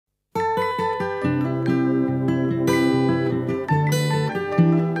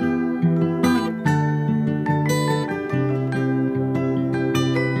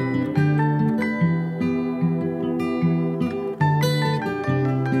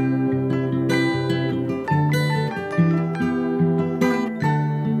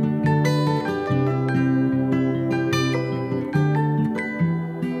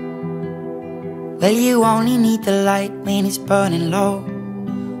Well, you only need the light when it's burning low.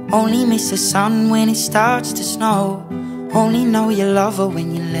 Only miss the sun when it starts to snow. Only know you love her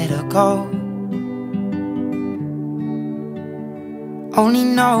when you let her go. Only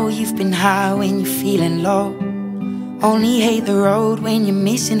know you've been high when you're feeling low. Only hate the road when you're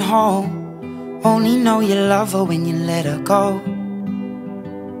missing home. Only know you love her when you let her go.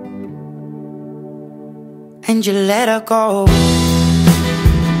 And you let her go.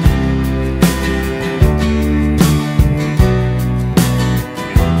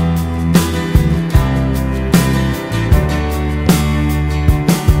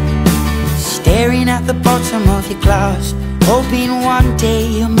 Staring at the bottom of your glass, hoping one day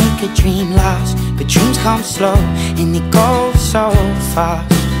you'll make a dream last. But dreams come slow and they go so fast.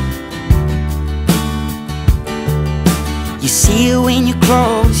 You see it when you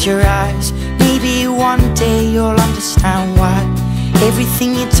close your eyes. Maybe one day you'll understand why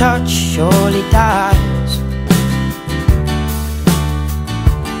everything you touch surely dies.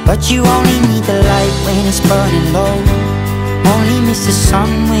 But you only need the light when it's burning low. Only miss the sun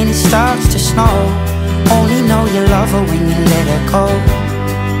when it starts to snow. Only know you love her when you let her go.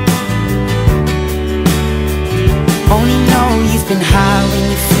 Only know you've been high when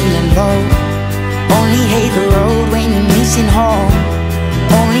you're feeling low. Only hate the road when you're missing home.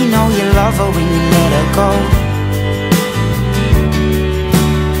 Only know you love her when you let her go.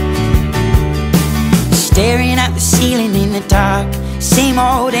 Staring at the ceiling in the dark, same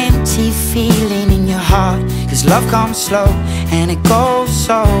old empty feeling in your heart. 'Cause love comes slow and it goes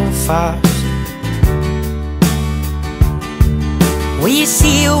so fast. Well, you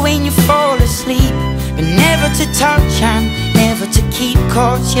see it when you fall asleep, but never to touch and never to keep.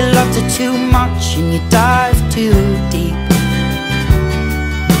 'Cause you loved her too much and you dive too deep.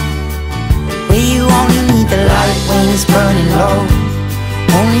 Well, you only need the light when it's burning low.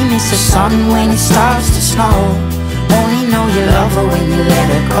 Only miss the sun when it starts to snow. Only know you love her when you let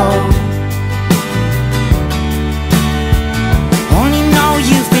her go. Only know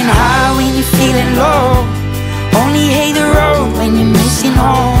you've been high when you're feeling low. Only hate the road when you're missing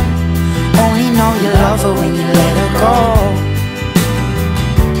home. Only know you love her when you let her go.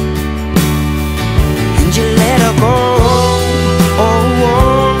 And you let her go. Oh, oh,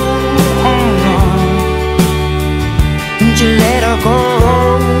 oh, oh. And you let her go.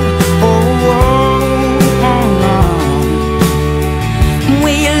 Oh, oh, oh, oh.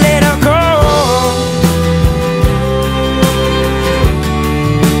 Will you let her go?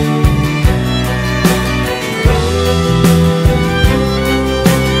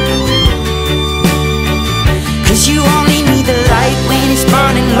 You only need the light when it's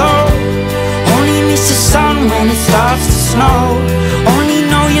burning low. Only miss the sun when it starts to snow. Only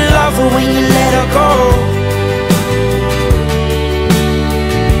know you love her when you let her go.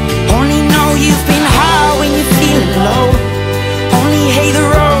 Only know you've been high when you're feeling low. Only hate the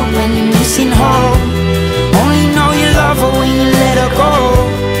road when you're missing home. Only know you love her when you let her go.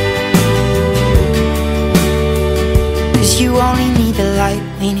 'Cause you only need the light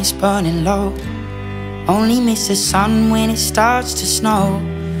when it's burning low. Only miss the sun when it starts to snow.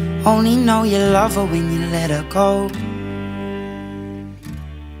 Only know you love her when you let her go.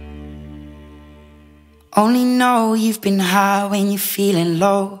 Only know you've been high when you're feeling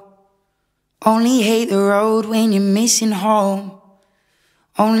low. Only hate the road when you're missing home.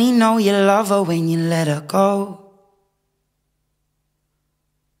 Only know you love her when you let her go.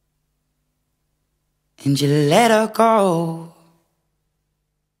 And you let her go.